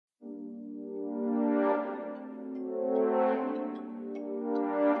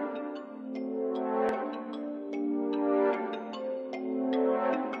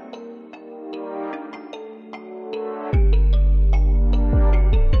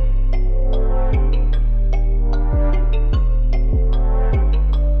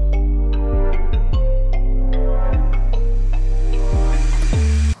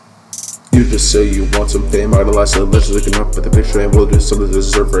just say you want some fame, idolize the legend, looking up at the picture and will do something to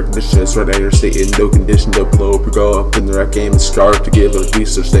deserve recognition. It's right now you're state in no condition to blow up or go up in the right game and strive to give a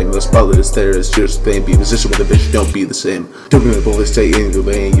beast their name. The spotlight is there, it's just fame. Be a musician with a vision, don't be the same. Don't be a bully, stay in your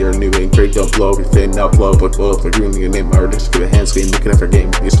lane. You're new and great, don't blow up your fame. Now blow up like ruining your name. My ridiculous give a hand scheme, looking after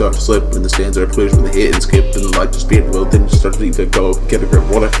game. You start to slip in the stands or clears with a hit and skip and the light just beat well. Then you start to leave it go. Get a grip,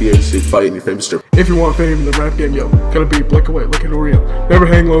 what I fear is you fight in your fame strip. If you want fame in the rap game, yo, gotta be black and white like an Oreo. Never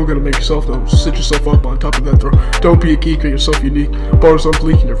hang low, gotta make yourself known. Sit yourself up on top of that throw. Don't be a geek, make yourself unique. Bars on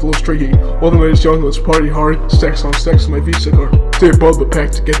bleak and your flow straight heat. While the night is young, let's party hard. Stacks on stacks in my Visa card. Stay above the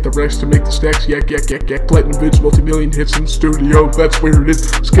pack to get the racks, to make the stacks. Yak. Platinum vids, multi-million hits in the studio. That's where it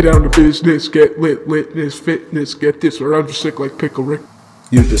is. Let's get down to business. Get litness, fitness. Get this around your sick like Pickle Rick.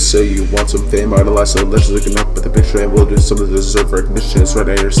 You just say you want some fame, idolize the legend, looking up at the picture and will do something to deserve recognition. It's right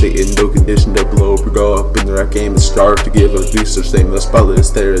now you're state in no condition to blow up or go up in the right game and strive to give a beast their name. The spotlight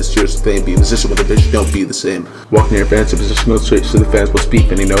is there, it's just fame. Be a musician with a vision, don't be the same. Walking your fans, a position goes straight so the fans will speak.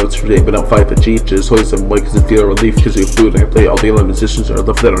 And you know it's for but don't fight for cheap. Just hold some weight cause it feel relief cause you food and I play all the other musicians are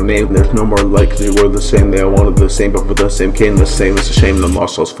left without a name. And there's no more light cause you were the same. They all wanted the same but with the same cane. The same, it's a shame and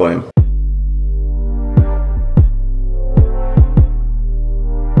lost all's flame.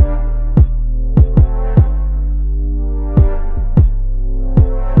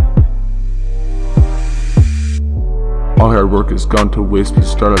 All hard work has gone to waste. You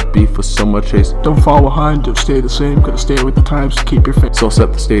start a beef with so much haste. Don't fall behind, just stay the same. Gotta stay with the times to keep your faith. So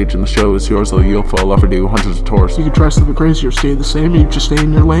set the stage and the show is yours, though you'll fall off or do hundreds of tours. You can try something crazy or stay the same. You just stay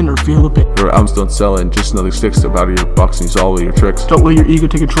in your lane or feel the pain. Your albums don't sell and just nothing sticks about your box and use all of your tricks. Don't let your ego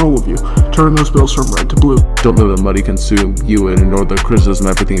take control of you. Turn those bills from red to blue. Don't let the money consume you and ignore the criticism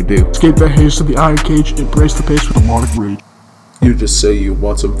of everything you do. Escape that haze to the iron cage. Embrace the pace with a demonic rage. You just say you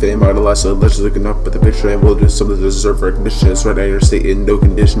want some fame, idolize the legend, looking up at the picture and will do something to deserve recognition. It's right now you're state in no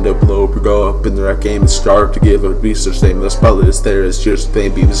condition to blow up or go up in the right game and strive to give a beast their name. The spotlight is there, it's just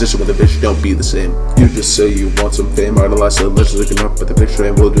fame. Be a musician with a vision, don't be the same. You just say you want some fame, idolize the legend, looking up at the picture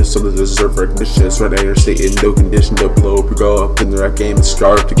and will do something to deserve recognition. It's right now you're state in no condition to blow up or go up in the right game and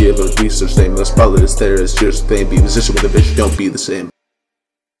strive to give a beast their name. The spotlight is there, it's just fame. Be a musician with a vision, don't be the same.